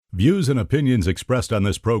Views and opinions expressed on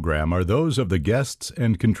this program are those of the guests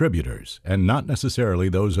and contributors, and not necessarily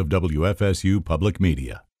those of WFSU Public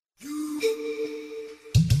Media.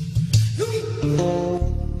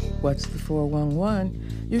 What's the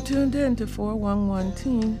 411? You're tuned in to 411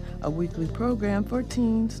 Teen, a weekly program for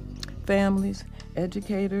teens, families,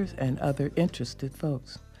 educators, and other interested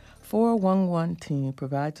folks. 411 Teen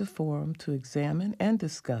provides a forum to examine and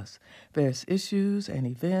discuss various issues and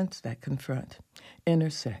events that confront,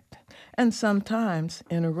 intersect, and sometimes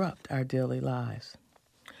interrupt our daily lives.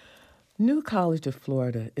 New College of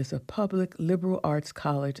Florida is a public liberal arts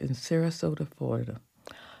college in Sarasota, Florida.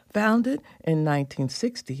 Founded in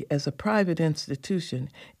 1960 as a private institution,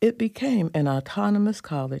 it became an autonomous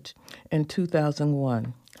college in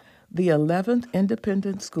 2001. The 11th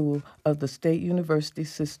independent school of the State University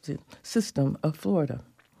system of Florida.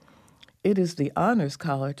 It is the honors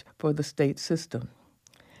college for the state system.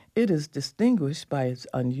 It is distinguished by its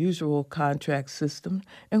unusual contract system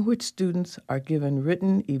in which students are given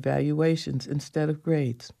written evaluations instead of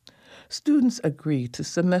grades. Students agree to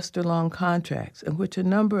semester-long contracts in which a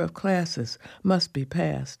number of classes must be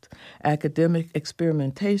passed. Academic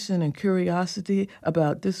experimentation and curiosity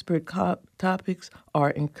about disparate topics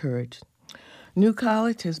are encouraged. New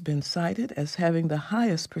College has been cited as having the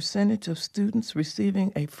highest percentage of students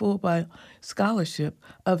receiving a Fulbright scholarship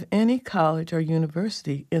of any college or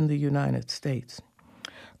university in the United States.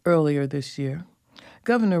 Earlier this year,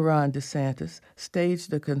 Governor Ron DeSantis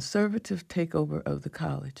staged a conservative takeover of the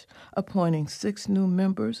college, appointing 6 new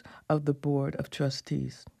members of the Board of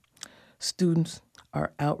Trustees. Students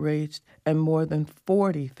are outraged, and more than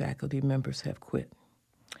 40 faculty members have quit.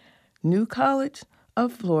 New College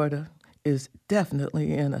of Florida is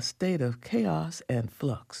definitely in a state of chaos and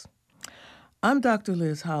flux. I'm Dr.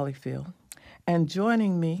 Liz Hollyfield, and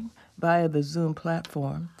joining me via the Zoom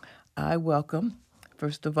platform, I welcome,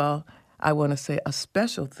 first of all, I want to say a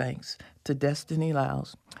special thanks to Destiny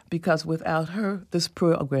Lyles, because without her, this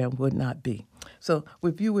program would not be. So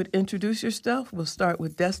if you would introduce yourself, we'll start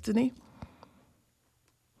with Destiny.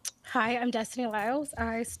 Hi, I'm Destiny Lyles.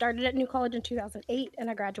 I started at New College in 2008, and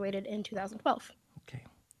I graduated in 2012. Okay.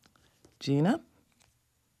 Gina?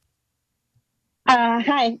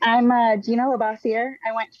 Hi, I'm Gina Labossiere.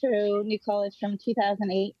 I went to New College from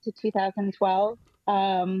 2008 to 2012.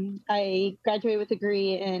 I graduated with a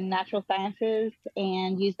degree in natural sciences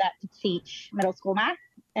and used that to teach middle school math,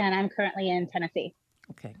 and I'm currently in Tennessee.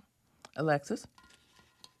 Okay. Alexis?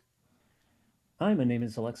 Hi, my name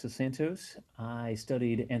is Alexis Santos. I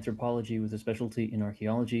studied anthropology with a specialty in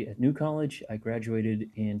archaeology at New College. I graduated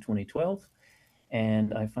in 2012,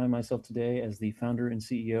 and I find myself today as the founder and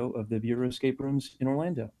CEO of the Bureau Escape Rooms in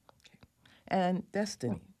Orlando. And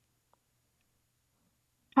Destiny?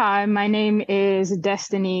 Hi, my name is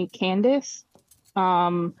Destiny Candace.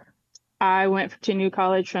 I went to New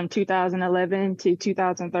College from 2011 to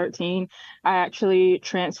 2013. I actually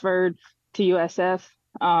transferred to USF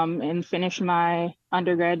and finished my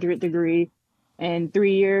undergraduate degree in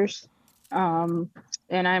 3 years. And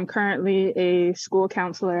I'm currently a school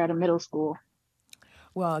counselor at a middle school.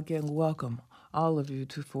 Well, again, welcome all of you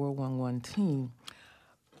to 411 Teen.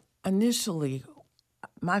 Initially,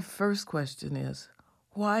 my first question is,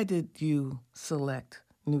 why did you select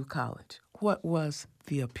New College? What was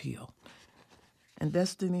the appeal? And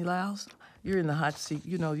Destiny Lyles, you're in the hot seat.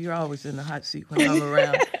 You know, you're always in the hot seat when I'm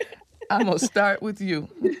around. I'm going to start with you.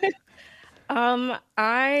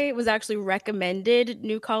 I was actually recommended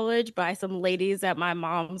New College by some ladies at my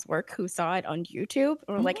mom's work who saw it on YouTube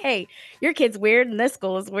and were like, hey, your kid's weird and this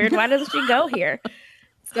school is weird. Why doesn't she go here?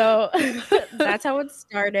 So that's how it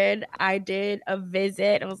started. I did a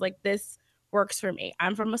visit and was like, this works for me.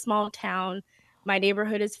 I'm from a small town. My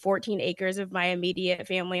neighborhood is 14 acres of my immediate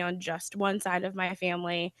family on just one side of my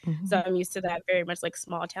family. Mm-hmm. So I'm used to that very much like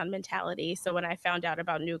small town mentality. So when I found out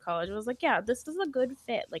about New College, I was like, yeah, this is a good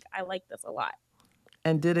fit. Like, I like this a lot.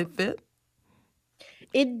 And did it fit?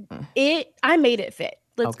 I made it fit.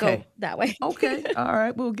 Let's go that way. Okay. All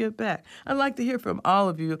right. We'll get back. I'd like to hear from all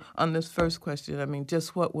of you on this first question. I mean,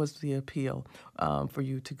 just what was the appeal for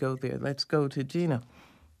you to go there? Let's go to Gina.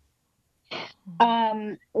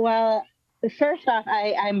 Well, first off,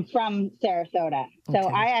 I'm from Sarasota. So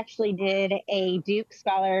I actually did a Duke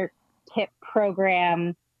scholarship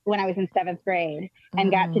program when I was in 7th grade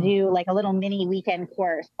and got to do like a little mini weekend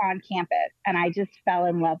course on campus. And I just fell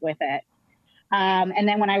in love with it. And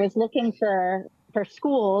then when I was looking for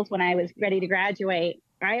schools, when I was ready to graduate,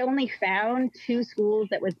 I only found 2 schools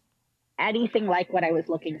that was anything like what I was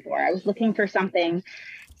looking for. I was looking for something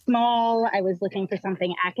small. I was looking for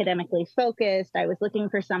something academically focused. I was looking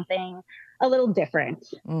for something a little different.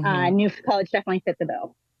 New College definitely fit the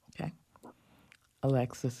bill.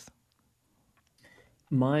 Alexis?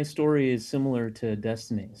 My story is similar to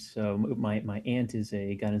Destiny's. So my aunt is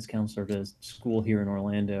a guidance counselor at a school here in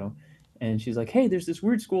Orlando, and she's like, "Hey, there's this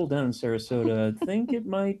weird school down in Sarasota. Think it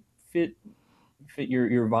might fit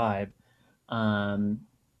your vibe." Um,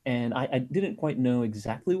 and I didn't quite know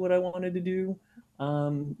exactly what I wanted to do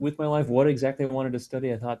with my life, what exactly I wanted to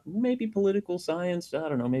study. I thought maybe political science. I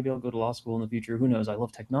don't know. Maybe I'll go to law school in the future. Who knows? I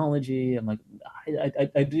love technology. I'm like,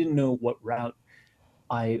 I didn't know what route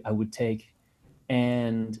I would take.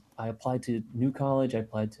 And I applied to New College. I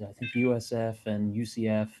applied to, I think, USF and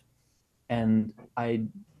UCF. And I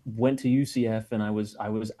went to UCF, and I was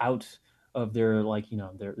out of their, like,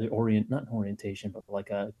 their not orientation, but like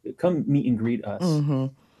a come meet and greet us. Mm-hmm.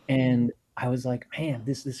 And I was like, man,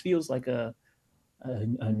 this feels like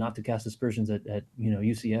not to cast aspersions at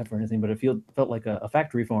UCF or anything, but it felt like a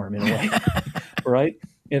factory farm in a way, right?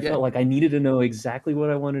 It Yeah. felt like I needed to know exactly what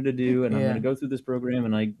I wanted to do, and I'm going Yeah. to go through this program,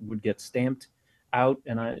 and I would get stamped out,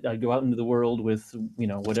 and I'd go out into the world with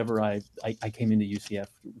whatever I came into UCF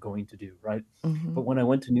going to do, right? Mm-hmm. But when I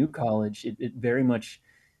went to New College, it very much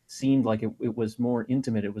seemed like it was more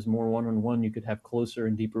intimate. It was more one-on-one. You could have closer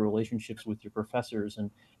and deeper relationships with your professors,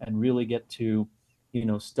 and really get to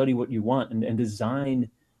study what you want, and design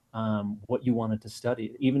what you wanted to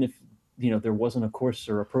study, even if there wasn't a course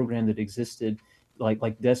or a program that existed,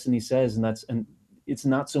 like Destiny says. And it's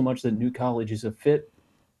not so much that New College is a fit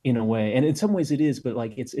in a way, and in some ways it is, but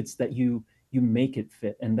like it's that you make it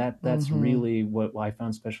fit, and that's Mm-hmm. really what I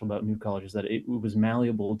found special about New College, is that it was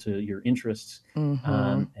malleable to your interests.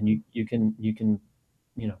 Mm-hmm. And you can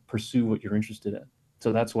pursue what you're interested in.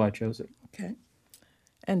 So that's why I chose it. Okay.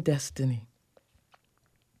 And Destiny.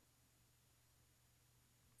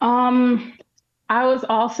 I was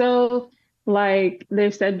also, like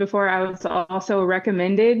they've said before, I was also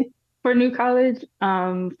recommended for New College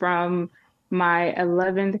from my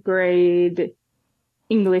 11th grade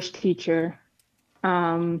English teacher.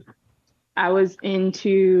 Um, I was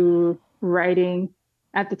into writing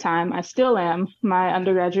at the time. I still am. My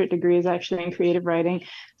undergraduate degree is actually in creative writing.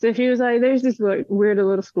 So she was like, there's this weird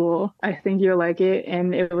little school. I think you'll like it.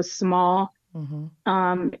 And it was small, Mm-hmm.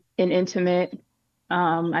 and intimate.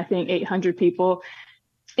 I think 800 people.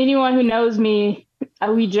 Anyone who knows me,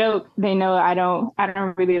 we joke, they know I don't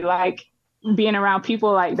really like being around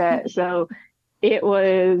people like that. So it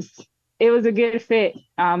was it was a good fit.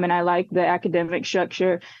 And I like the academic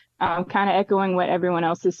structure, kind of echoing what everyone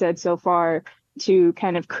else has said so far, to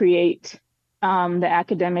kind of create the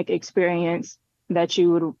academic experience that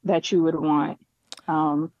you would want.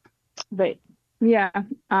 But yeah,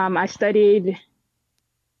 I studied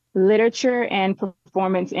literature and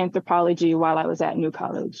performance anthropology while I was at New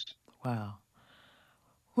College. Wow.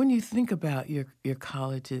 When you think about your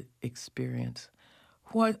college experience,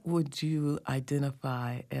 what would you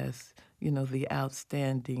identify as, the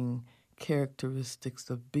outstanding characteristics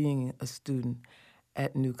of being a student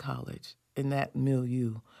at New College in that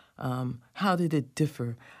milieu? How did it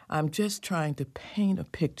differ? I'm just trying to paint a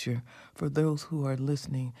picture for those who are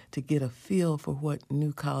listening to get a feel for what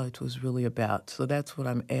New College was really about. So that's what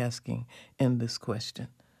I'm asking in this question.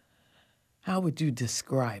 How would you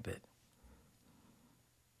describe it?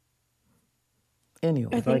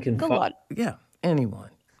 Anyone? If I can Go on. Yeah, anyone.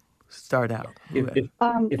 Start out. if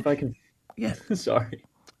Whoever. if, if I can Yeah. sorry.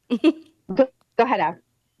 Go ahead, Al.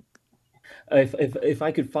 If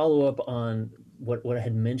I could follow up on what I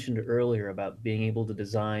had mentioned earlier about being able to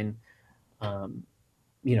design, um,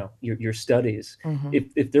 your studies. Mm-hmm.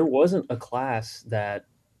 If there wasn't a class that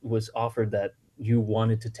was offered that you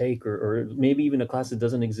wanted to take, or maybe even a class that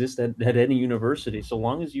doesn't exist at any university, so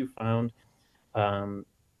long as you found um,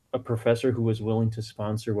 a professor who was willing to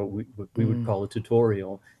sponsor what we would call a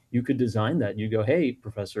tutorial, you could design that. You go, hey,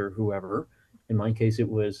 Professor whoever. In my case, it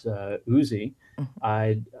was Uzi.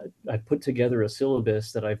 Mm-hmm. I put together a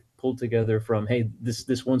syllabus that I pulled together from, hey,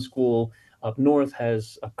 this one school up north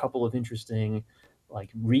has a couple of interesting, like,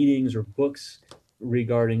 readings or books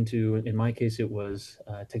regarding to, in my case it was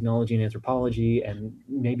technology and anthropology, and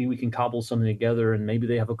maybe we can cobble something together, and maybe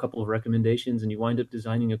they have a couple of recommendations, and you wind up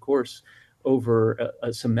designing a course over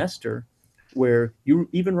a semester where you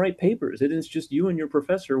even write papers. It is just you and your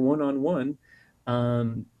professor one-on-one,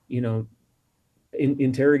 um, you know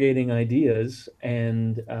interrogating ideas,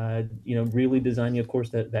 and really designing a course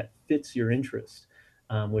that fits your interest,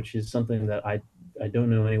 which is something that I don't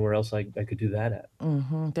know anywhere else I could do that at.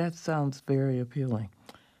 Mm-hmm. That sounds very appealing.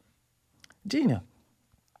 Gina.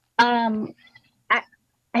 Um, I,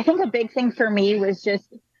 I think a big thing for me was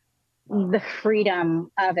just the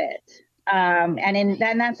freedom of it. And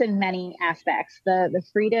that's in many aspects. The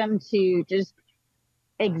freedom to just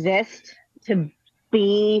exist, to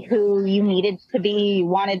be who you needed to be,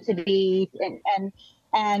 wanted to be,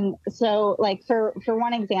 and so like for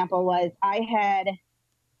one example was I had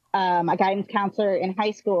a guidance counselor in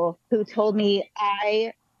high school who told me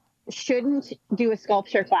I shouldn't do a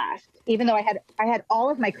sculpture class, even though I had all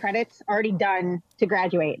of my credits already done to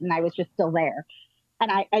graduate, and I was just still there.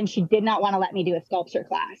 And she did not want to let me do a sculpture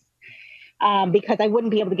class because I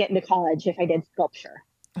wouldn't be able to get into college if I did sculpture.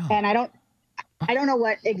 Oh. And I don't know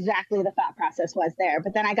what exactly the thought process was there,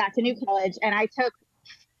 but then I got to New College and I took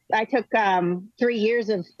 3 years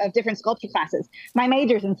of different sculpture classes. My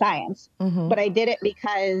major's in science, but I did it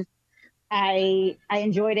because I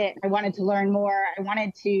enjoyed it. I wanted to learn more. I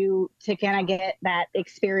wanted to kind of get that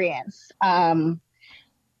experience.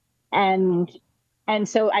 And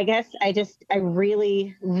so I guess I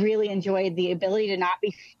really, really enjoyed the ability to not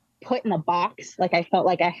be put in a box like I felt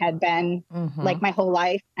like I had been like my whole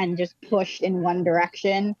life and just pushed in one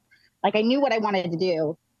direction. Like I knew what I wanted to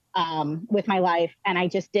do with my life, and I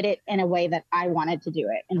just did it in a way that I wanted to do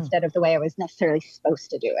it instead of the way I was necessarily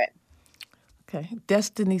supposed to do it. Okay.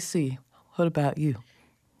 Destiny C, what about you?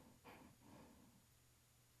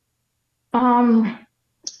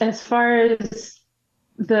 As far as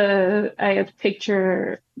I guess,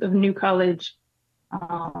 picture of New College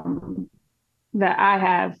that I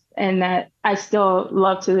have and that I still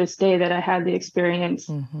love to this day that I had the experience.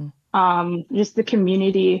 Just the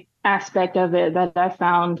community aspect of it that I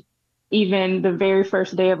found even the very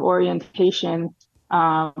first day of orientation.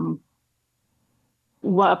 A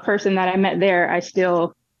person that I met there, I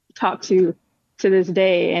still talk to this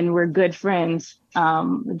day, and we're good friends.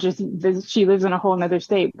 She lives in a whole nother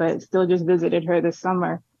state, but still just visited her this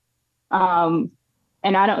summer. And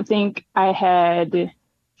I don't think I had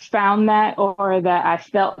found that or that I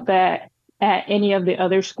felt that at any of the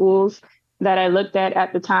other schools that I looked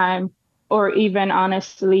at the time, or even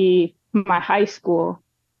honestly, my high school.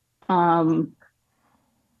 And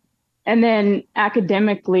then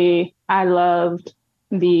academically, I loved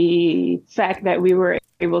the fact that we were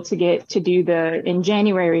able to get to do in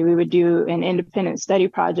January, we would do an independent study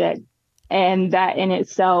project. And that in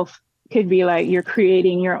itself could be like you're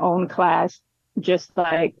creating your own class, just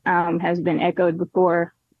like has been echoed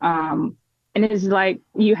before. And it's like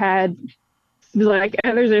you had, like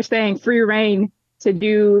others are saying, free reign to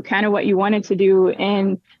do kind of what you wanted to do.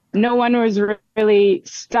 And no one was really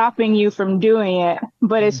stopping you from doing it,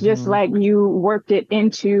 but it's just like you worked it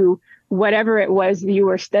into whatever it was that you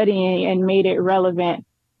were studying and made it relevant.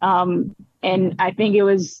 And I think it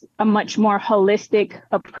was a much more holistic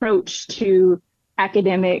approach to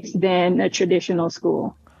academics than a traditional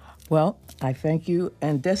school. Well, I thank you.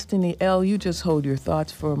 And Destiny L, you just hold your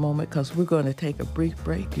thoughts for a moment because we're going to take a brief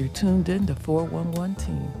break. You're tuned in to 411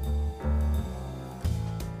 Team.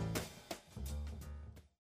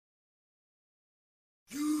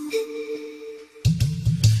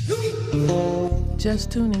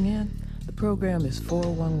 Just tuning in, the program is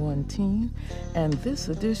 411 Teen, and this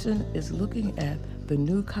edition is looking at the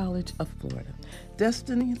New College of Florida.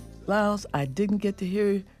 Destiny Lyles, I didn't get to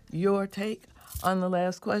hear your take on the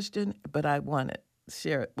last question, but I want it.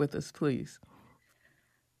 Share it with us, please.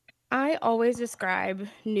 I always describe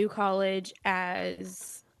New College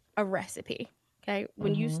as a recipe. Okay.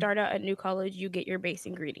 When you start out at New College, you get your base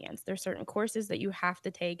ingredients. There's certain courses that you have to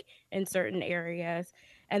take in certain areas.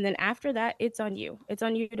 And then after that, it's on you. It's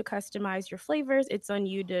on you to customize your flavors. It's on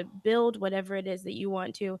you to build whatever it is that you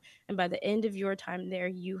want to. And by the end of your time there,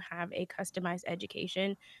 you have a customized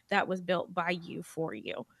education that was built by you for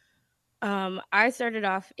you. I started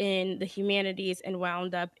off in the humanities and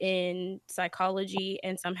wound up in psychology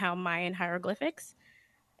and somehow Mayan hieroglyphics,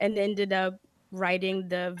 and ended up writing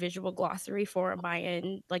the visual glossary for a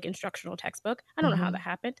Mayan like instructional textbook. I don't know how that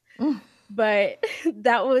happened, but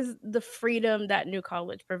that was the freedom that New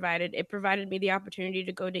College provided. It provided me the opportunity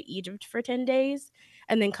to go to Egypt for 10 days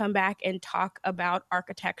and then come back and talk about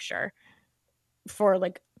architecture for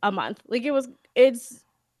like a month. Like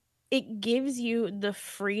it gives you the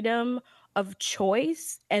freedom of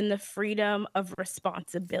choice and the freedom of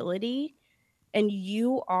responsibility. And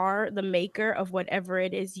you are the maker of whatever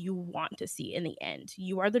it is you want to see in the end.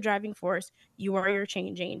 You are the driving force. You are your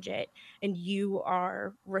change agent. And you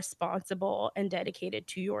are responsible and dedicated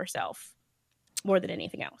to yourself more than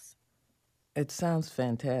anything else. It sounds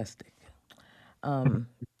fantastic.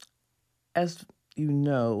 As you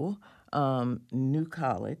know, New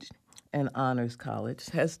College and Honors College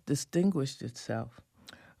has distinguished itself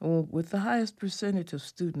with the highest percentage of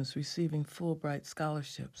students receiving Fulbright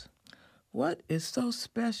scholarships. What is so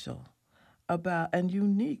special about and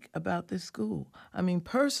unique about this school? I mean,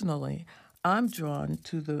 personally, I'm drawn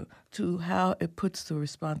to how it puts the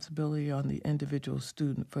responsibility on the individual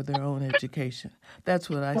student for their own education. That's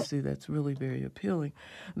what I see that's really very appealing.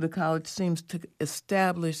 The college seems to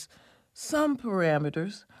establish some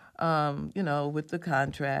parameters, with the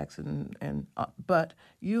contracts but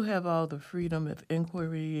you have all the freedom of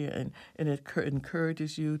inquiry and it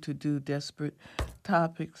encourages you to do desperate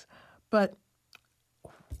topics. But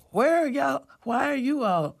where are y'all? Why are you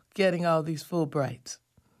all getting all these Fulbrights?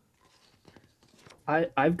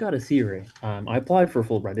 I've got a theory. I applied for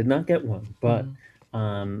Fulbright, did not get one, but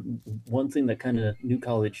one thing that kind of New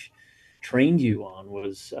College trained you on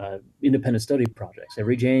was independent study projects.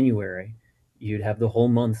 Every January, you'd have the whole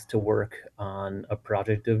month to work on a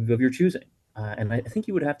project of your choosing. And I think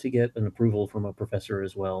you would have to get an approval from a professor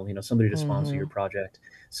as well, somebody to sponsor your project,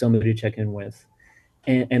 somebody to check in with.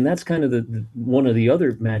 And that's kind of the one of the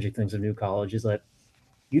other magic things of New College is that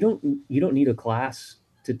you don't need a class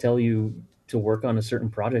to tell you to work on a certain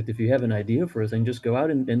project. If you have an idea for a thing, just go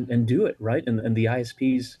out and do it, right? And the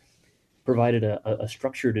ISPs provided a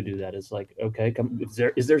structure to do that. It's like, okay,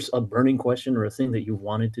 is there a burning question or a thing that you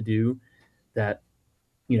wanted to do that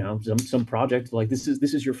some project, like this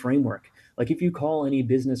is your framework. Like if you call any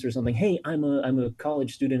business or something, hey, I'm a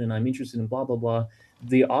college student and I'm interested in blah blah blah,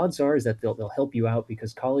 the odds are is that they'll help you out,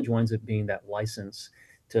 because college winds up being that license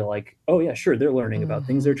to, like, oh yeah, sure, they're learning about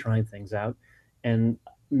things, they're trying things out. And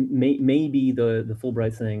maybe the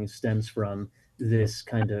Fulbright thing stems from this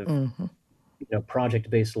kind of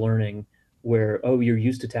project-based learning where, oh, you're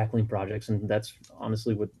used to tackling projects. And that's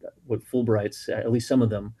honestly what Fulbrights, at least some of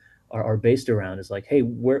them, are based around, is like, hey,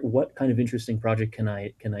 what kind of interesting project can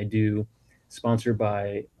I do sponsored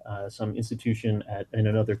by some institution in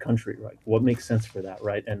another country, right? What makes sense for that,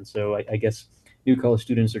 right? And so I guess New College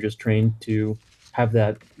students are just trained to have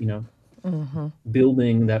that,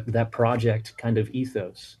 building that project kind of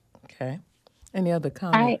ethos. Okay. Any other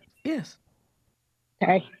comment? Yes.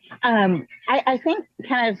 Sorry. I think,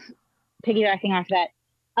 kind of piggybacking off that,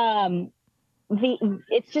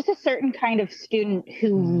 it's just a certain kind of student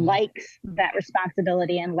who likes that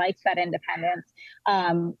responsibility and likes that independence,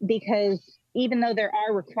 because even though there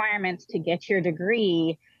are requirements to get your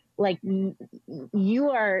degree, like you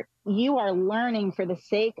are learning for the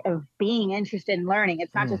sake of being interested in learning.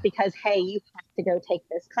 It's not just because, hey, you have to go take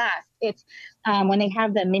this class. It's when they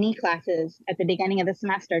have the mini classes at the beginning of the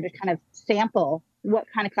semester to kind of sample what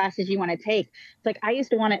kind of classes you want to take. It's like I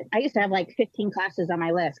used to have like 15 classes on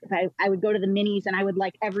my list, because I would go to the minis and I would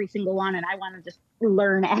like every single one, and I want to just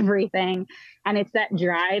learn everything. And it's that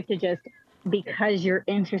drive to just, because you're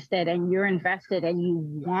interested and you're invested and you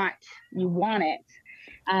want it.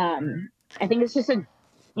 I think it's just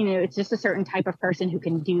a certain type of person who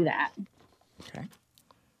can do that. Okay.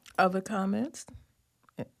 Other comments?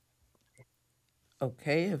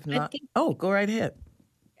 Okay, if not, go right ahead.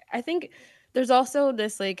 I think there's also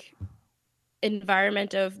this like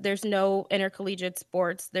environment of, there's no intercollegiate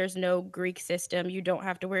sports, there's no Greek system, you don't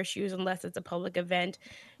have to wear shoes unless it's a public event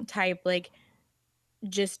type, like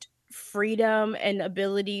just freedom and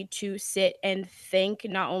ability to sit and think,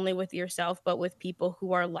 not only with yourself but with people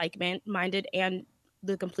who are like-minded and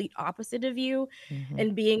the complete opposite of you,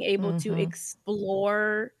 and being able to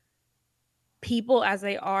explore people as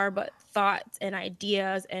they are, but thoughts and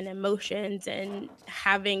ideas and emotions, and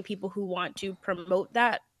having people who want to promote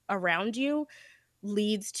that around you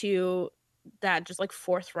leads to that just like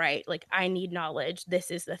forthright, like, I need knowledge,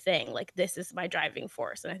 this is the thing, like this is my driving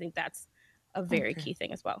force. And I think that's a very key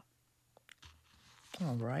thing as well.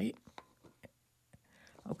 All right.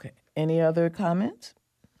 Okay. Any other comments?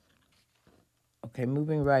 Okay,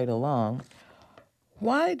 moving right along.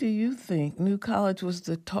 Why do you think New College was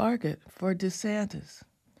the target for DeSantis?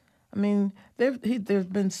 I mean, there's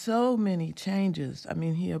been so many changes. I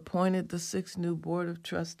mean, he appointed the 6 new board of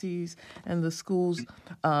trustees and the school's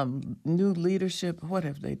new leadership. What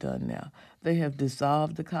have they done now? They have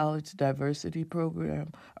dissolved the college diversity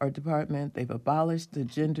program or department. They've abolished the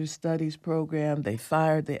gender studies program. They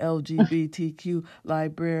fired the LGBTQ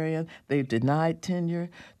librarian. They've denied tenure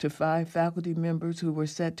to 5 faculty members who were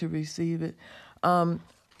set to receive it.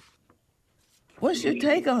 What's your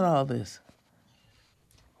take on all this?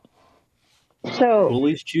 So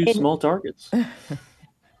bullies choose small targets.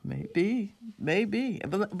 Maybe,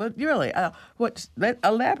 but really,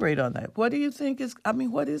 elaborate on that. What do you think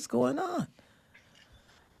what is going on?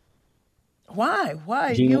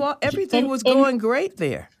 Why? Gina, Everything was going great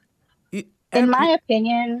there. In my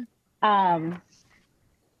opinion, I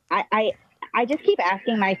just keep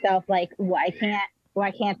asking myself, like, why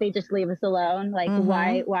can't they just leave us alone? Like,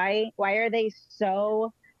 why are they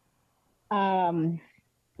so,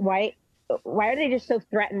 why why are they just so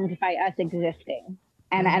threatened by us existing?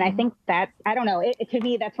 And I think that, I don't know, to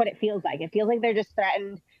me, that's what it feels like. It feels like they're just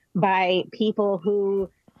threatened by people who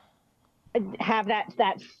have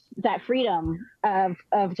that freedom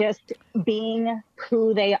of just being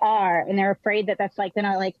who they are, and they're afraid that that's like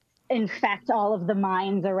gonna like infect all of the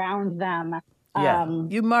minds around them. Yeah,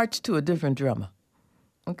 you march to a different drummer.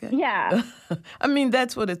 Okay. Yeah. I mean,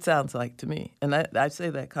 that's what it sounds like to me, and I say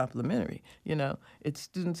that complimentary. You know, it's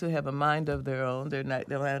students who have a mind of their own. They're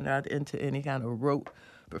not into any kind of rote,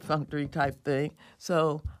 perfunctory type thing.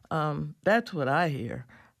 So that's what I hear.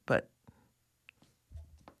 But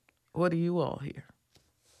what do you all hear?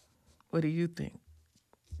 What do you think,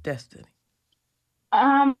 Destiny?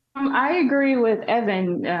 I agree with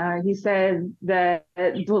Evan. He said that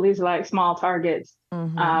bullies like small targets.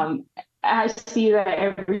 I see that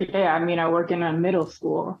every day. I mean, I work in a middle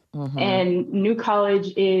school, and New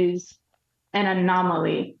College is an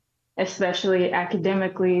anomaly, especially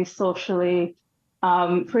academically, socially,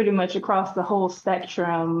 pretty much across the whole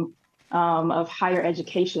spectrum of higher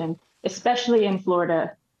education, especially in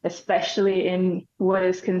Florida, especially in what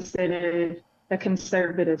is considered a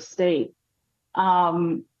conservative state.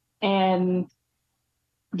 And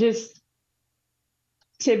just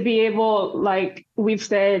to be able, like we've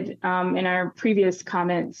said in our previous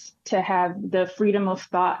comments, to have the freedom of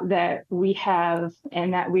thought that we have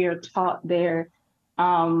and that we are taught there,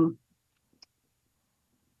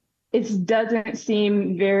 it doesn't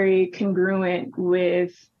seem very congruent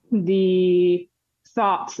with the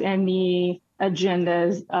thoughts and the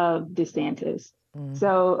agendas of DeSantis.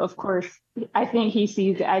 So, of course, I think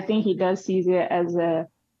he does see it as a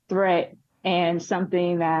threat and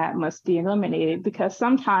something that must be eliminated, because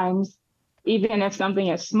sometimes, even if something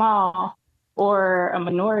is small or a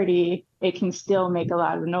minority, it can still make a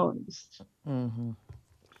lot of noise.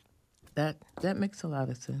 That makes a lot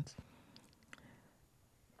of sense.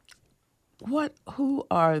 Who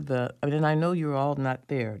are I mean, I know you're all not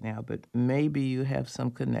there now, but maybe you have some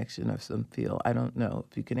connection or some feel. I don't know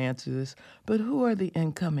if you can answer this, but who are the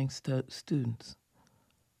incoming students?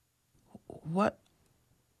 What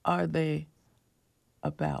are they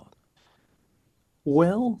about?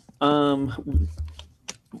 Well, I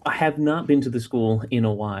have not been to the school in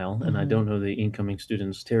a while, and I don't know the incoming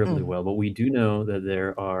students terribly well, but we do know that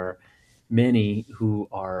there are many who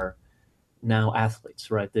are now athletes,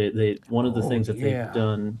 right? One of the things that they've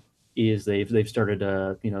done is they've started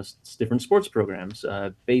different sports programs,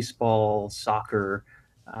 baseball, soccer.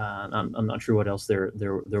 I'm not sure what else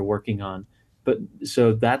they're working on, but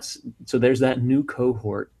so there's that new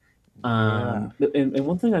cohort. And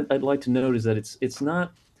one thing I'd like to note is that it's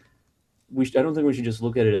not. I don't think we should just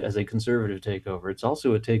look at it as a conservative takeover. It's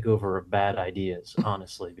also a takeover of bad ideas,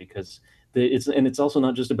 honestly, because it's also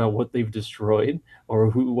not just about what they've destroyed or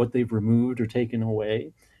what they've removed or taken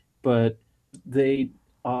away, but they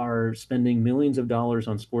are spending millions of dollars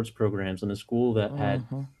on sports programs in a school that had,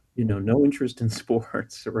 no interest in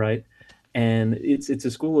sports, right? And it's a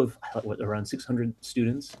school of around 600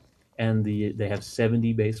 students, and they have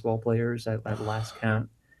 70 baseball players at last count,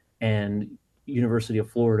 and University of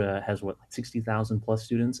Florida has 60,000 plus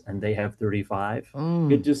students, and they have 35.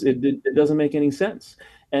 It doesn't make any sense.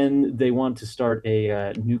 And they want to start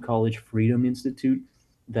a New College Freedom Institute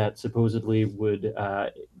that supposedly would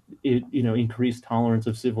increase tolerance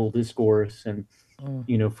of civil discourse and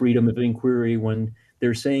freedom of inquiry when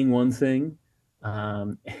they're saying one thing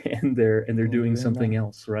and they're doing something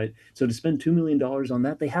else, right? So to spend $2 million on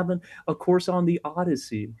that, they have a course on the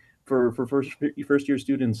Odyssey for first year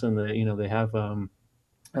students, and they have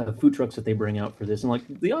food trucks that they bring out for this, and like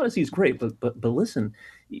the Odyssey is great, but listen,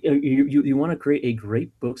 you want to create a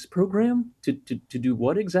great books program to do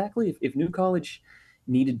what exactly? If New College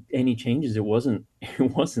needed any changes, it wasn't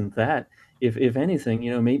that. If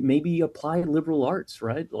anything, maybe apply liberal arts,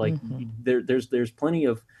 right? Like there's plenty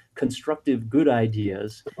of constructive good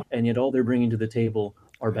ideas, and yet all they're bringing to the table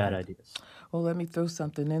are bad ideas. Well, let me throw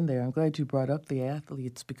something in there. I'm glad you brought up the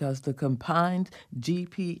athletes, because the combined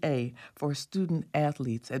GPA for student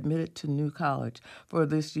athletes admitted to New College for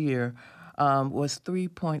this year was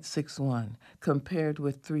 3.61, compared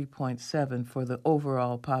with 3.7 for the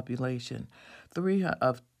overall population.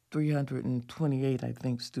 328, I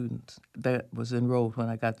think, students that was enrolled when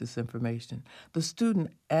I got this information. The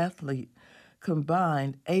student athlete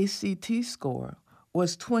combined ACT score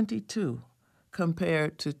was 22,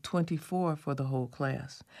 compared to 24 for the whole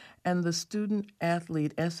class. And the student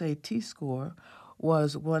athlete SAT score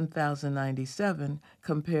was 1,097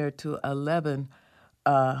 compared to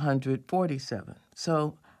 1,147.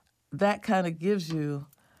 So that kind of gives you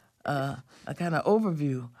a kind of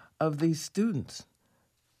overview of these students.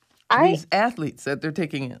 these athletes that they're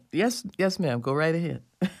taking in. Yes, ma'am. Go right ahead.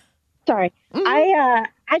 Sorry. I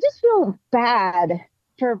just feel bad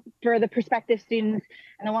for the prospective students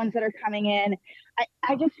and the ones that are coming in.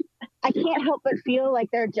 I can't help but feel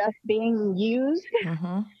like they're just being used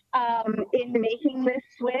in making this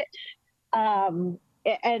switch. And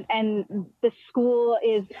the school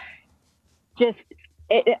is just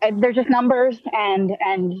they're just numbers, and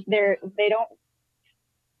they don't.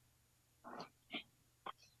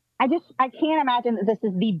 I can't imagine that this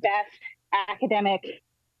is the best academic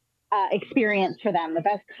experience for them, the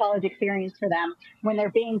best college experience for them, when they're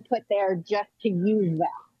being put there just to use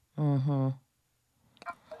them.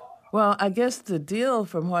 Well, I guess the deal,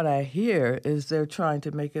 from what I hear, is they're trying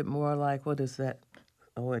to make it more like, what is that?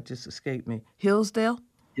 Oh, it just escaped me. Hillsdale.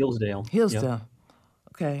 Yep.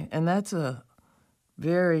 Okay, and that's a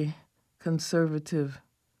very conservative,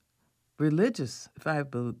 religious, if I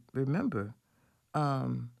remember,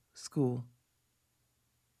 school.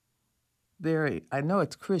 I know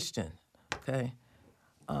it's Christian, okay?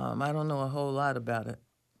 I don't know a whole lot about it,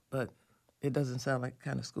 but it doesn't sound like the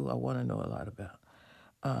kind of school I want to know a lot about.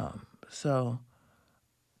 So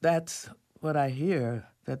that's what I hear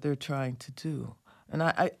that they're trying to do. And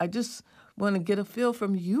I just want to get a feel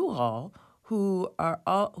from you all who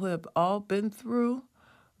have all been through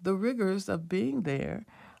the rigors of being there.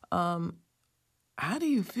 How do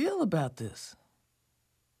you feel about this?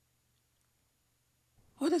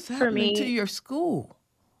 What is happening to your school?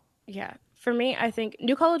 Yeah. For me, I think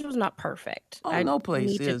New College was not perfect. Oh, no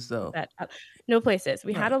place is, though. No place is.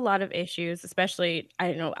 We had a lot of issues, especially,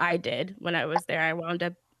 I know I did when I was there. I wound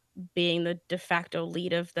up being the de facto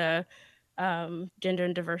lead of the Gender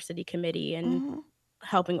and Diversity Committee and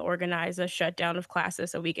helping organize a shutdown of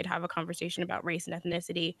classes so we could have a conversation about race and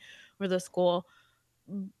ethnicity for the school.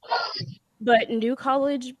 But New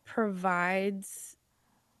College provides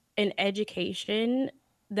an education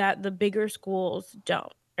that the bigger schools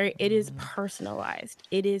don't. Right? It is personalized.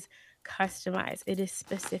 It is customized. It is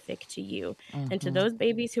specific to you. And to those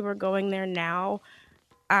babies who are going there now,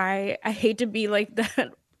 I hate to be like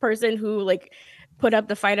that person who like put up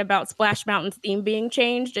the fight about Splash Mountain's theme being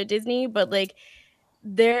changed at Disney, but like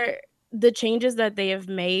the changes that they have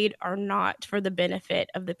made are not for the benefit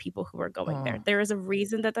of the people who are going there. There is a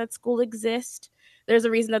reason that school exists. There's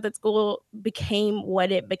a reason that school became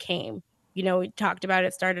what it became. You know, we talked about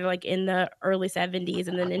it started like in the early 70s,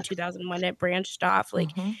 and then in 2001 it branched off. Like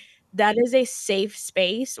that is a safe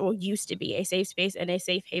space, or used to be a safe space and a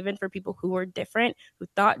safe haven for people who were different, who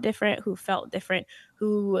thought different, who felt different,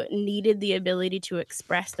 who needed the ability to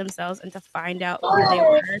express themselves and to find out who they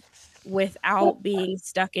were without being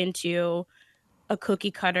stuck into a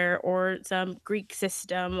cookie cutter or some Greek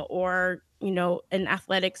system or, you know, an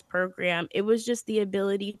athletics program. It was just the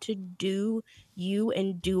ability to do you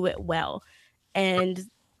and do it well. And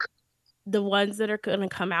the ones that are going to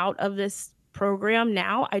come out of this program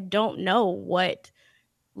now, I don't know what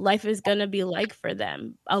life is going to be like for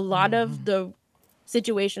them. A lot of the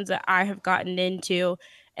situations that I have gotten into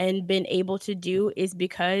and been able to do is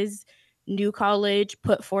because New College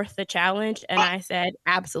put forth the challenge and I said,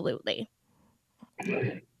 absolutely.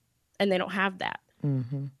 And they don't have that.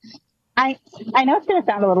 I know it's going to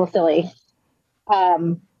sound a little silly,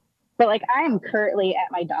 but like I am currently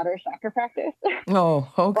at my daughter's soccer practice. Oh,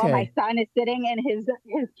 okay. While my son is sitting in his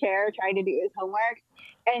chair trying to do his homework.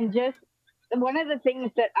 And just one of the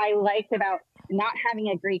things that I liked about not having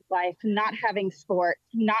a Greek life, not having sports,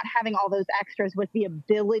 not having all those extras was the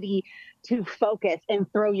ability to focus and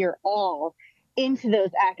throw your all into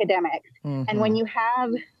those academics. And when you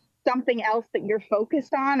have something else that you're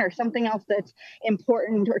focused on or something else that's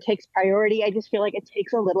important or takes priority, I just feel like it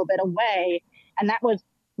takes a little bit away. And that was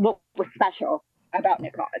what was special about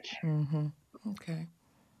New College. Okay.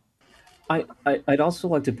 I'd also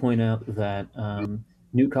like to point out that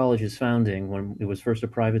New College's founding, when it was first a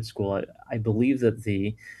private school, I believe that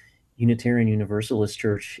the Unitarian Universalist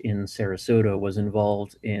Church in Sarasota was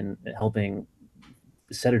involved in helping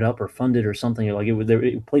set it up or fund it or something. Like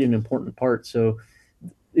it played an important part. So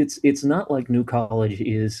it's not like New College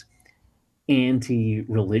is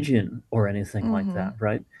anti-religion or anything like that,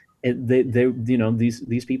 right? They you know,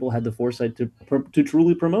 these people had the foresight to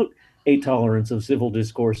truly promote a tolerance of civil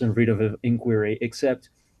discourse and freedom of inquiry, except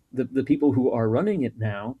the people who are running it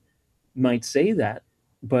now might say that,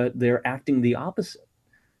 but they're acting the opposite.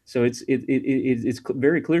 So it's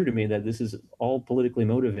very clear to me that this is all politically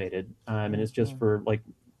motivated, and it's just for like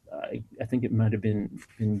I think it might have been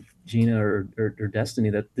Gina or Destiny,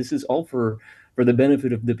 that this is all for the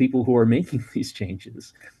benefit of the people who are making these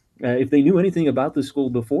changes. If they knew anything about the school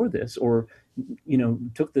before this, or you know,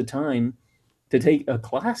 took the time to take a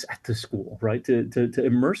class at the school, right? To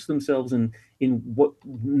immerse themselves in what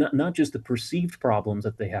not just the perceived problems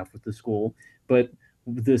that they have with the school, but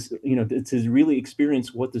this, to really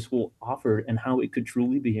experience what the school offered and how it could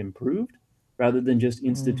truly be improved, rather than just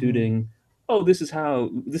instituting, oh, this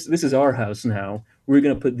is our house now. We're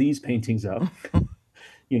going to put these paintings up,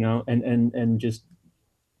 and just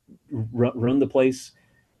run the place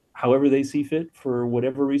however they see fit for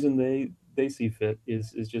whatever reason they see fit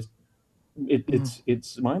is just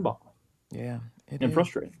it's mind-boggling. Yeah, it And is.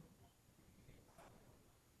 frustrating.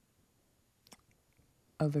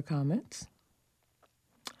 Other comments?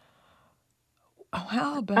 Oh,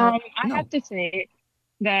 how about I no? have to say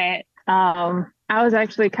that I was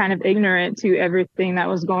actually kind of ignorant to everything that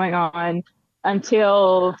was going on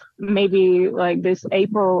until maybe like this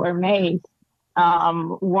April or May.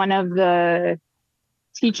 One of the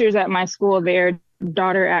teachers at my school, their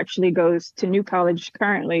daughter actually goes to New College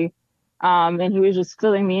currently. And he was just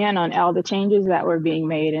filling me in on all the changes that were being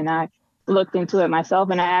made. And I looked into it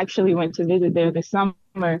myself, and I actually went to visit there this summer.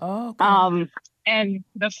 Oh, okay. And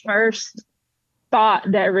the first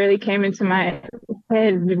thought that really came into my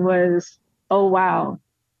head was, oh, wow.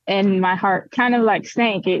 And my heart kind of like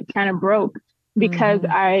sank. It kind of broke because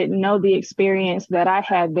I know the experience that I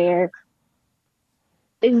had there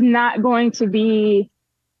is not going to be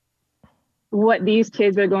what these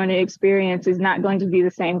kids are going to experience, is not going to be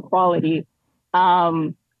the same quality.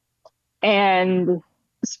 And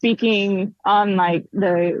speaking on like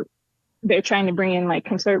they're trying to bring in like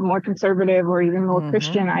more conservative or even more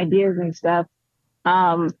Christian ideas and stuff.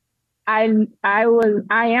 I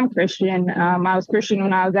am Christian. I was Christian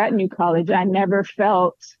when I was at New College. I never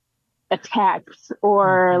felt attacked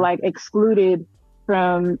or like excluded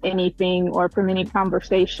from anything or from any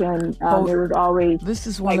conversation. There was always. This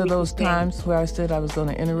is one of those times where I said I was going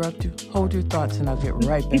to interrupt you. Hold your thoughts, and I'll get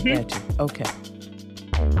right back at you. Okay.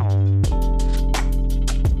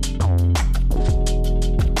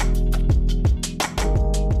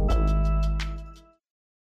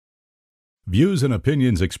 Views and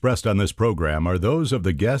opinions expressed on this program are those of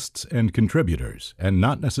the guests and contributors, and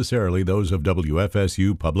not necessarily those of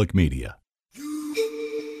WFSU Public Media.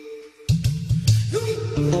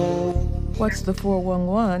 What's the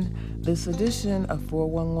 411? This edition of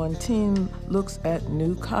 411 Team looks at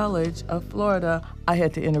New College of Florida. I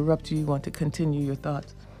had to interrupt you. You want to continue your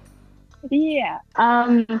thoughts? Yeah.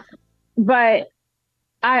 But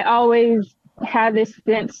I always had this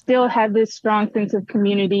sense, still had this strong sense of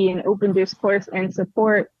community and open discourse and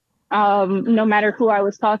support, no matter who I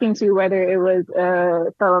was talking to, whether it was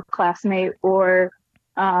a fellow classmate or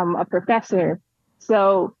a professor.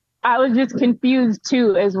 So I was just confused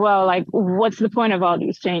too, as well. Like, what's the point of all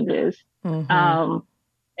these changes? And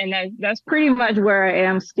that's pretty much where I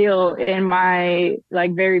am still in my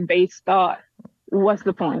like very base thought. What's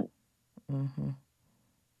the point?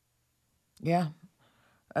 Yeah,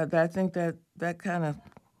 I think that kind of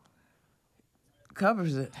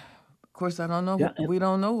covers it. Of course, I don't know. Yeah, we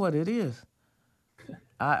don't know what it is,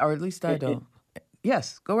 or at least I don't.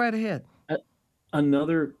 Yes, go right ahead.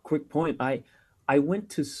 Another quick point. I went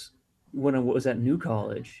to, when I was at New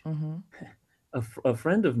College, a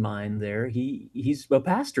friend of mine there, he's a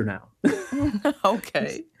pastor now.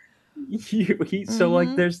 Okay. So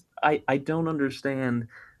like there's I don't understand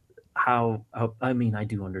how I mean, I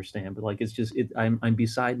do understand, but like it's just I'm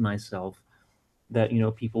beside myself that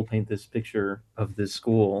people paint this picture of this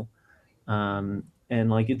school, and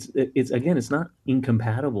like it's again, it's not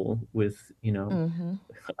incompatible with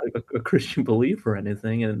a Christian belief or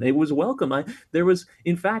anything, and it was welcome. There was,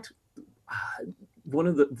 in fact, one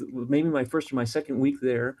of maybe my first or my second week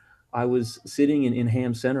there, I was sitting in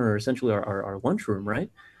Ham Center, or essentially our lunchroom, right?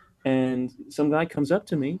 And some guy comes up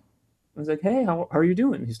to me. I was like, "Hey, how are you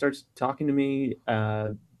doing?" He starts talking to me,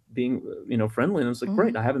 being friendly, and I was like,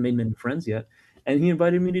 "Great, I haven't made many friends yet." And he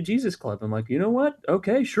invited me to Jesus Club. I'm like, you know what?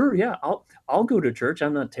 Okay, sure, yeah, I'll go to church.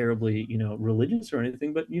 I'm not terribly religious or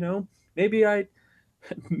anything, but maybe I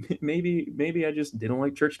maybe I just didn't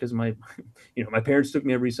like church because my my parents took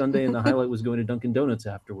me every Sunday, and the highlight was going to Dunkin' Donuts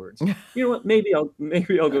afterwards. You know what? Maybe I'll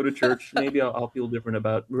go to church. Maybe I'll feel different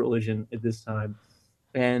about religion at this time.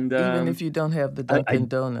 And even if you don't have the Dunkin'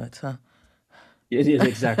 Donuts, huh? Yeah,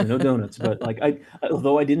 exactly. No donuts. But like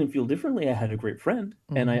although I didn't feel differently, I had a great friend,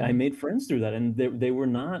 and I made friends through that, and they were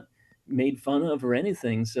not made fun of or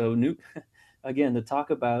anything. So again, to talk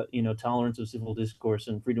about tolerance of civil discourse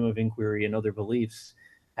and freedom of inquiry and other beliefs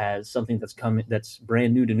as something that's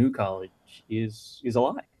brand new to New College is a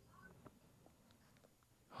lie.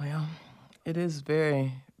 Well, it is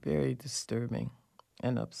very, very disturbing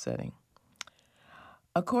and upsetting.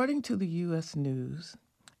 According to the U.S. News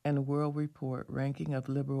and World Report ranking of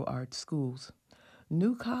liberal arts schools,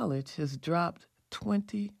 New College has dropped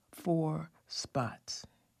 24 spots,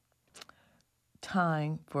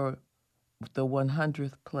 tying for the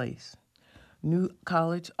 100th place. New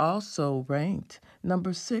College also ranked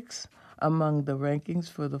number 6 among the rankings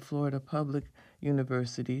for the Florida public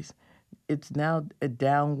universities. It's now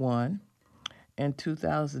down 1. In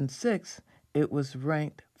 2006, it was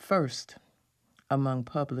ranked first among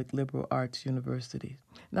public liberal arts universities.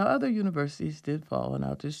 Now, other universities did fall, and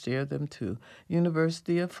I'll just share them too.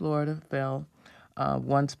 University of Florida fell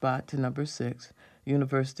 1 spot to number 6.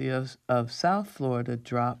 University of South Florida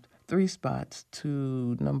dropped 3 spots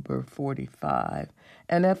to number 45.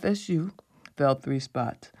 And FSU fell 3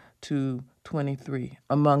 spots to 23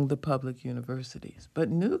 among the public universities. But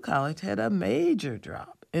New College had a major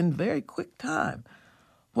drop in very quick time.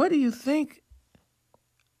 What do you think?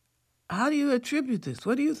 How do you attribute this?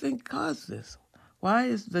 What do you think caused this? Why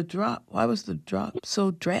was the drop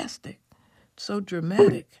so drastic, so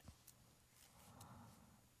dramatic?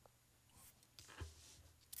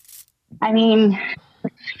 I mean,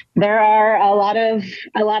 there are a lot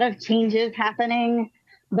of changes happening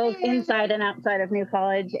both inside and outside of New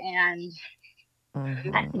College, and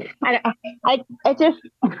I just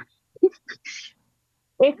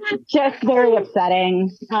it's just very upsetting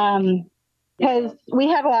because we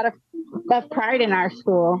have a lot of pride in our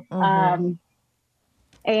school, and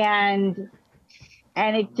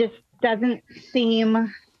it just doesn't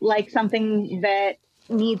seem like something that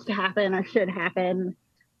needs to happen or should happen.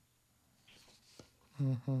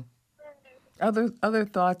 Other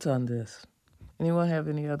thoughts on this? Anyone have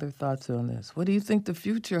any other thoughts on this? What do you think the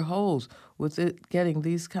future holds with it getting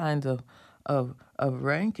these kinds of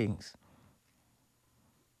rankings?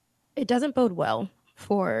 It doesn't bode well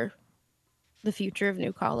for the future of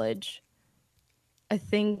New College. I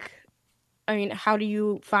mean, how do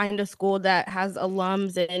you find a school that has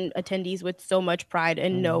alums and attendees with so much pride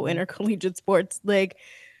and no intercollegiate sports? Like,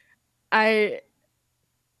 I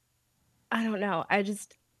don't know.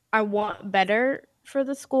 I want better for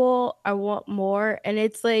the school. I want more. And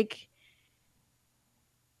it's like,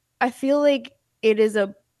 I feel like it is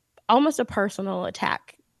almost a personal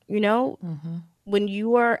attack, you know? When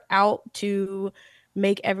you are out to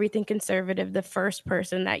make everything conservative, the first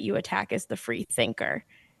person that you attack is the free thinker.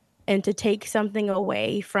 And to take something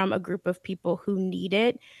away from a group of people who need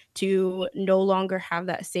it, to no longer have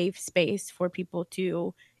that safe space for people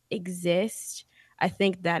to exist, I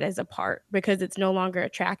think that is a part, because it's no longer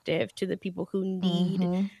attractive to the people who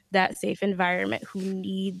need that safe environment, who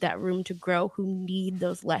need that room to grow, who need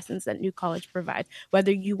those lessons that New College provides.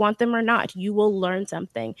 Whether you want them or not, you will learn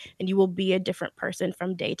something and you will be a different person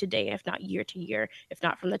from day to day, if not year to year, if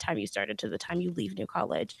not from the time you started to the time you leave New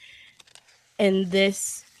College. And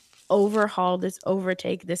this overhaul, this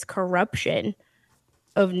overtake, this corruption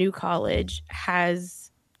of New College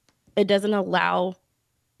it doesn't allow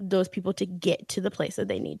those people to get to the place that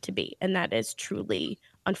they need to be. And that is truly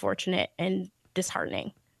unfortunate and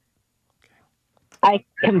disheartening. I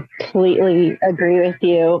completely agree with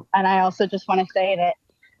you. And I also just want to say that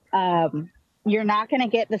you're not going to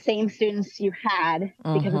get the same students you had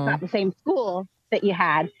because it's not the same school that you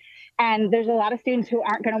had. And there's a lot of students who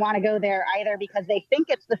aren't going to want to go there either because they think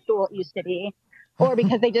it's the school it used to be, or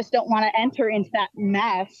because they just don't want to enter into that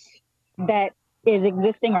mess that is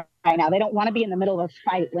existing right now. They don't want to be in the middle of a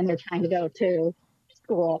fight when they're trying to go to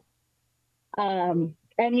school. And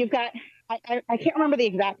you've got, I can't remember the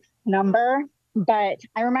exact number, but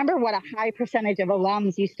I remember what a high percentage of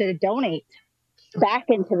alums used to donate back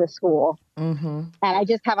into the school. And I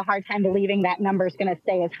just have a hard time believing that number is going to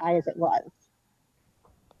stay as high as it was.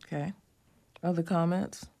 Okay. Other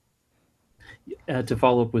comments? To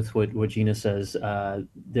follow up with what Gina says,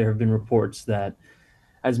 there have been reports that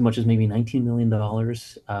as much as maybe $19 million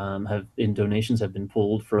in donations have been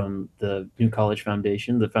pulled from the New College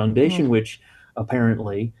Foundation, the foundation which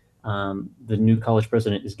apparently the New College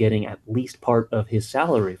president is getting at least part of his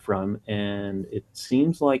salary from, and it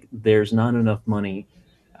seems like there's not enough money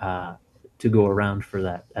to go around for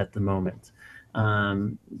that at the moment.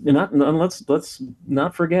 And let's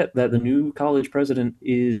not forget that the New College president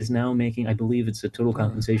is now making, I believe it's a total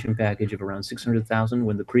compensation package of around $600,000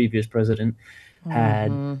 when the previous president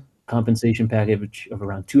had compensation package of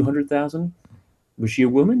around $200,000. Was she a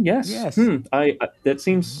woman? Yes. That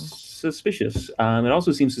seems suspicious. It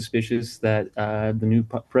also seems suspicious that the new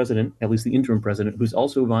president, at least the interim president, who's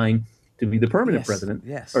also vying to be the permanent president,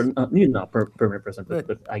 or not permanent president,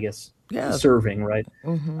 but I guess serving, right?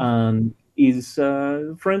 Is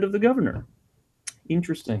a friend of the governor.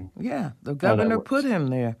 Interesting. Yeah, the governor put him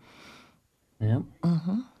there. Yeah.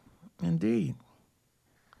 Indeed.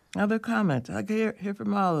 Other comments? I can hear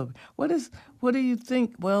from all of you. What do you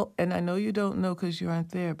think? Well, and I know you don't know because you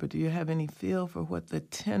aren't there, but do you have any feel for what the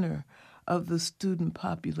tenor of the student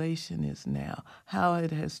population is now? How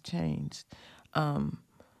it has changed? Um,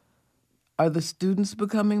 are the students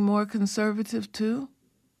becoming more conservative too?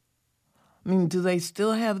 I mean, do they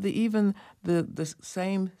still have the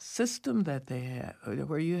same system that they had,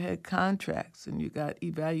 where you had contracts and you got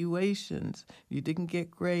evaluations, you didn't get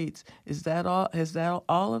grades? Is that all? Has that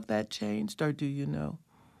all of that changed, or do you know?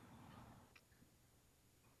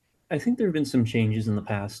 I think there have been some changes in the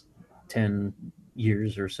past 10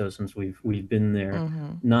 years or so since we've been there.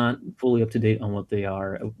 Mm-hmm. Not fully up to date on what they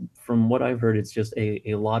are. From what I've heard, it's just a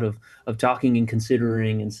lot of talking and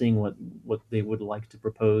considering and seeing what they would like to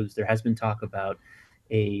propose. There has been talk about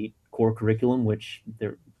a core curriculum, which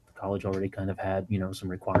the college already kind of had, some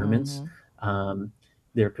requirements. Mm-hmm. Um,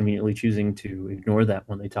 they're conveniently choosing to ignore that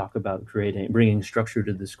when they talk about bringing structure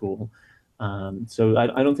to the school. So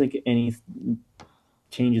I don't think any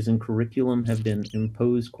changes in curriculum have been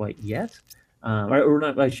imposed quite yet. Or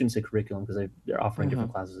not, I shouldn't say curriculum because they're offering Mm-hmm.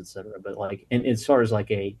 different classes, etc. But like, and as far as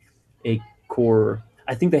like a core,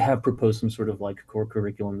 I think they have proposed some sort of like core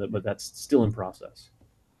curriculum, but that's still in process.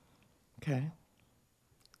 Okay.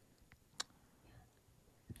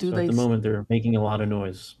 So at the moment, they're making a lot of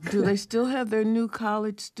noise. Do they still have their New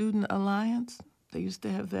College Student Alliance? They used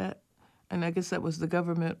to have that, and I guess that was the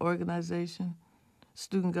government organization,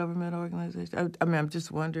 student government organization. I mean, I'm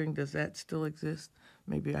just wondering, does that still exist?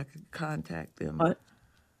 Maybe I could contact them.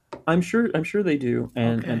 I'm sure they do.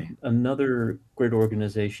 And Okay. another great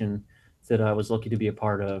organization that I was lucky to be a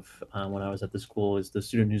part of when I was at the school is the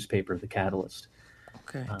student newspaper, The Catalyst.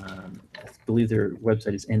 Okay. I believe their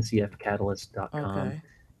website is ncfcatalyst.com. Okay.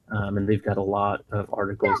 And they've got a lot of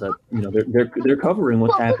articles that they're covering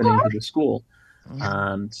what's happening to the school.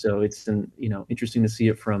 So it's interesting to see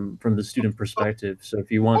it from the student perspective. So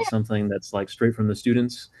if you want something that's like straight from the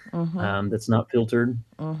students, that's not filtered,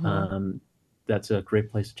 that's a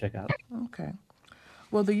great place to check out. Okay.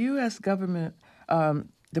 Well, the U.S. government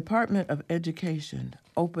Department of Education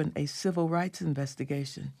opened a civil rights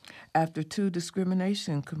investigation after 2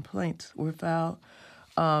 discrimination complaints were filed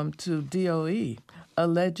to DOE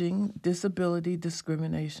alleging disability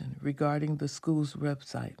discrimination regarding the school's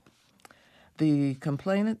website. The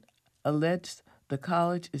complainant alleged the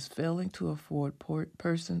college is failing to afford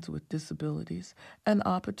persons with disabilities an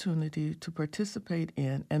opportunity to participate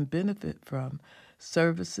in and benefit from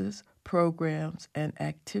services, programs, and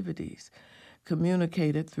activities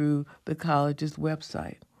communicated through the college's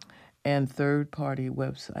website and third-party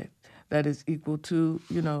website that is equal to,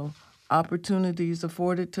 opportunities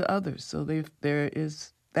afforded to others. So there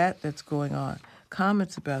is that's going on.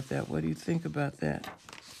 Comments about that? What do you think about that?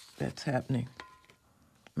 That's happening.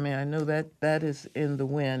 I mean, I know that is in the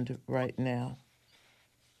wind right now.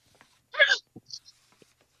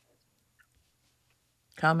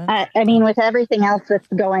 Comments? I mean, with everything else that's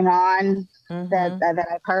going on that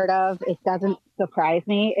I've heard of, it doesn't surprise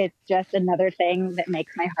me. It's just another thing that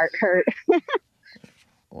makes my heart hurt.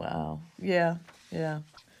 Wow. Yeah.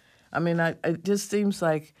 I mean, it just seems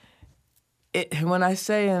like when I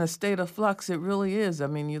say in a state of flux, it really is. I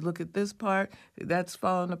mean, you look at this part, that's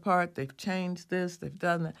falling apart. They've changed this, they've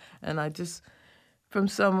done that. And I just, from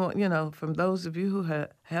someone, from those of you who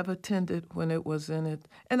have attended when it was in it,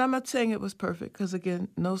 and I'm not saying it was perfect, because again,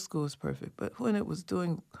 no school is perfect, but when it was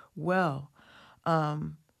doing well,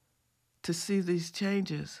 to see these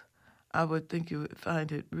changes, I would think you would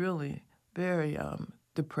find it really very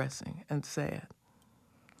depressing and sad.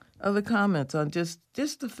 Other comments on just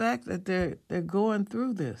the fact that they're going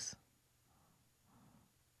through this?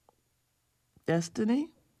 Destiny?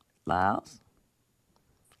 Lyles?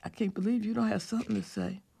 I can't believe you don't have something to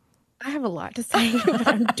say. I have a lot to say, but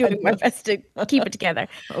I'm doing my best to keep it together.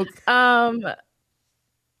 Okay.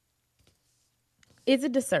 It's a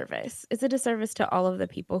disservice. It's a disservice to all of the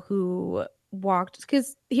people who walked.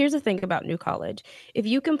 Because here's the thing about New College. If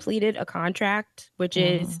you completed a contract, which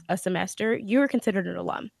is a semester, you're considered an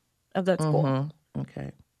alum of that school.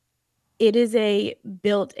 Okay. It is a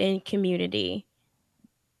built-in community.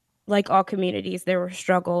 Like all communities, there were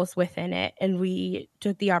struggles within it, and we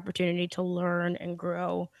took the opportunity to learn and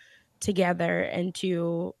grow together and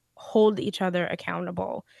to hold each other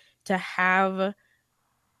accountable, to have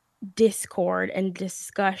discord and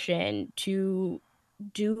discussion, to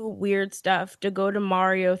do weird stuff, to go to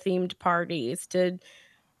Mario themed parties, to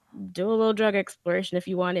do a little drug exploration if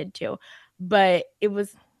you wanted to. But it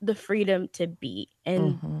was the freedom to be.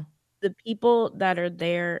 And the people that are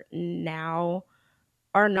there now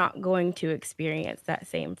are not going to experience that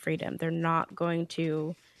same freedom. They're not going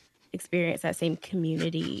to experience that same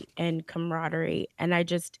community and camaraderie. And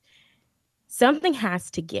something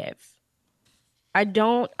has to give. I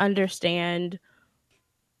don't understand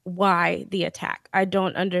why the attack. I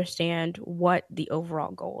don't understand what the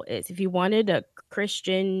overall goal is. If you wanted a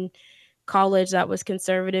Christian college that was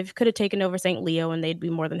conservative, could have taken over St. Leo and they'd be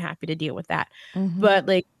more than happy to deal with that. But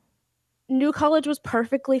like, New College was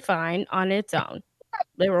perfectly fine on its own.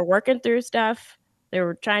 They were working through stuff. They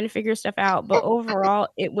were trying to figure stuff out. But overall,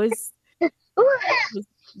 it was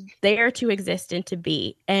there to exist and to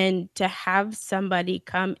be. And to have somebody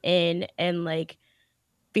come in and like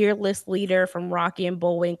fearless leader from Rocky and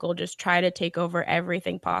Bullwinkle just try to take over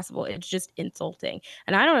everything possible, it's just insulting.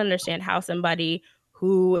 And I don't understand how somebody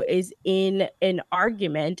who is in an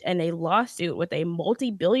argument and a lawsuit with a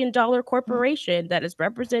multi-billion-dollar corporation that is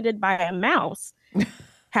represented by a mouse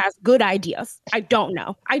has good ideas. I don't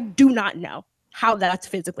know. I do not know how that's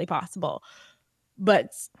physically possible. But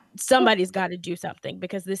somebody's got to do something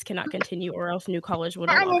because this cannot continue, or else New College will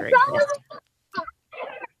no longer exist.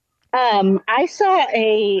 I saw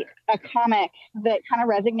a comic that kind of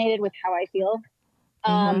resonated with how I feel.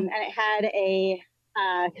 And it had a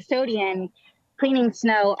custodian cleaning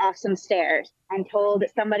snow off some stairs and told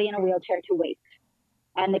somebody in a wheelchair to wait.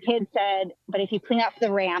 And the kid said, but if you clean up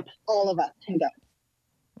the ramp, all of us can go.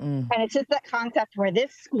 And it's just that concept where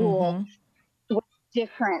this school was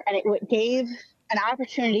different, and it gave an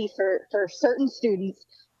opportunity for certain students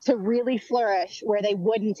to really flourish where they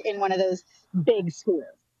wouldn't in one of those big schools.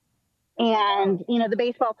 And, you know, the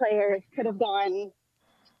baseball players could have gone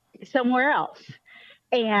somewhere else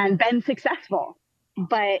and been successful,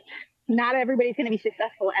 but not everybody's going to be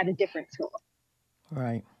successful at a different school.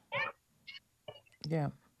 Right. Yeah.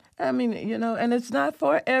 I mean, you know, and it's not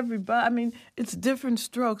for everybody. I mean, it's different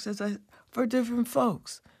strokes for different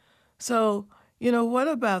folks. So, you know, what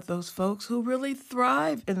about those folks who really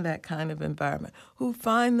thrive in that kind of environment, who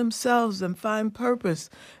find themselves and find purpose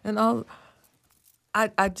and all?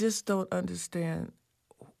 I just don't understand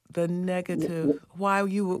the negative, why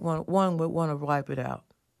one would want to wipe it out.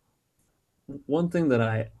 One thing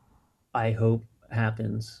that I hope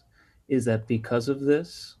happens is that because of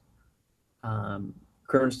this,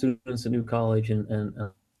 current students at New College and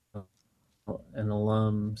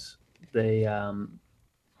alums, they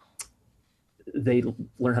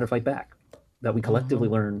learn how to fight back. That we collectively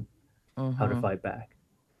learn how to fight back.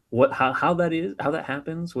 How that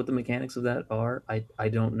happens, what the mechanics of that are, I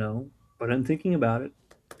don't know, but I'm thinking about it.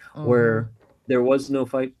 Where there was no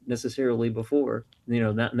fight necessarily before, you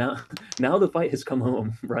know, now the fight has come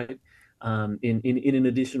home, right? In an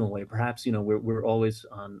additional way, perhaps, you know, we're always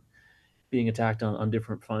being attacked on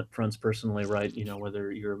different fronts personally, right? You know,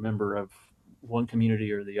 whether you're a member of one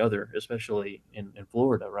community or the other, especially in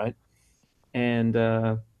Florida, right? And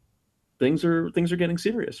things are getting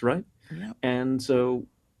serious, right? Yep. And so,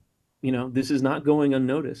 you know, this is not going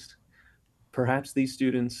unnoticed. Perhaps these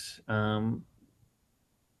students that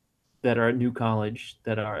are at New College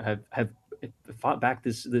that have fought back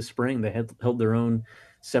this spring, they had held their own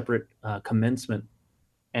separate commencement,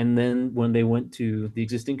 and then when they went to the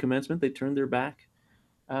existing commencement, they turned their back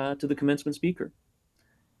to the commencement speaker.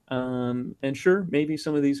 And sure, maybe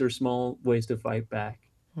some of these are small ways to fight back,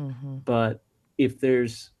 but if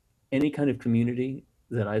there's any kind of community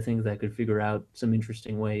that I think that could figure out some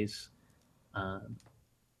interesting ways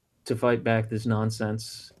to fight back this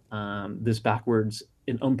nonsense, this backwards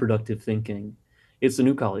and unproductive thinking, it's the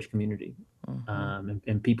New College community,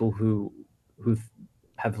 and people who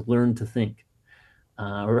have learned to think,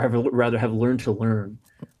 or have learned to learn,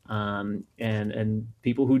 and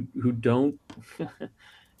people who don't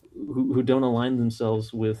who don't align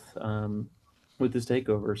themselves with this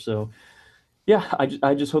takeover. So yeah,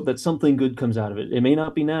 I just hope that something good comes out of it. It may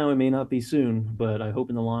not be now, it may not be soon, but I hope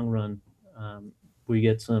in the long run we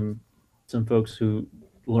get some folks who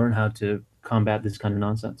learn how to combat this kind of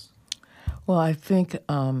nonsense. Well, I think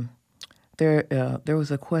there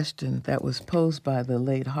was a question that was posed by the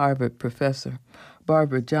late Harvard professor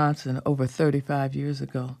Barbara Johnson over 35 years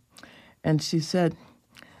ago. And she said,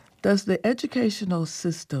 does the educational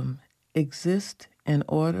system exist in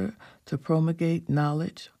order to promulgate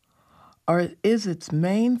knowledge, or is its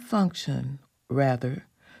main function, rather,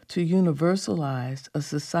 to universalize a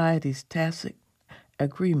society's tacit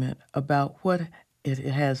agreement about what it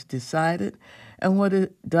has decided and what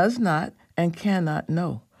it does not and cannot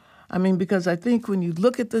know? I mean, because I think when you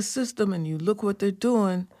look at the system and you look what they're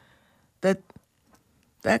doing, that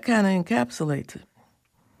kind of encapsulates it.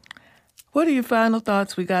 What are your final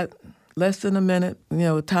thoughts? We got less than a minute. You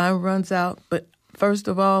know, time runs out. But first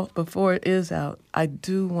of all, before it is out, I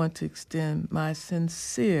do want to extend my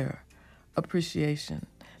sincere appreciation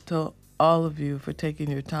to to all of you for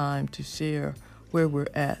taking your time to share where we're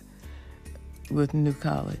at with New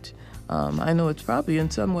College. I know it's probably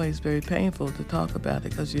in some ways very painful to talk about it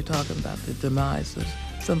because you're talking about the demise of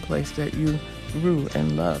some place that you grew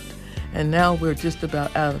and loved. And now we're just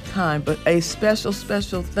about out of time, but a special,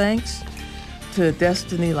 special thanks to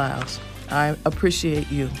Destiny Lyles. I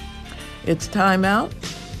appreciate you. It's time out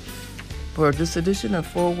for this edition of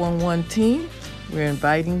 411 Teen. We're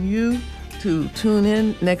inviting you to tune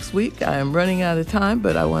in next week. I am running out of time,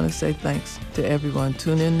 but I want to say thanks to everyone.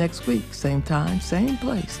 Tune in next week, same time, same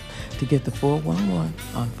place, to get the 411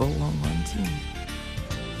 on 411 Teen.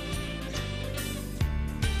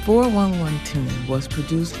 411 Teen was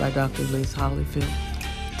produced by Dr. Liz Hollyfield.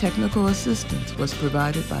 Technical assistance was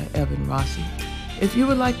provided by Evan Rossi. If you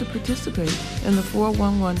would like to participate in the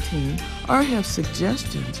 411 Teen or have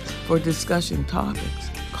suggestions for discussion topics,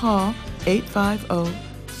 call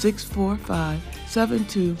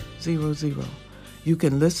 850-645-7200. You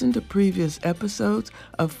can listen to previous episodes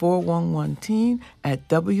of 411 Teen at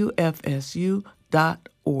WFSU.org.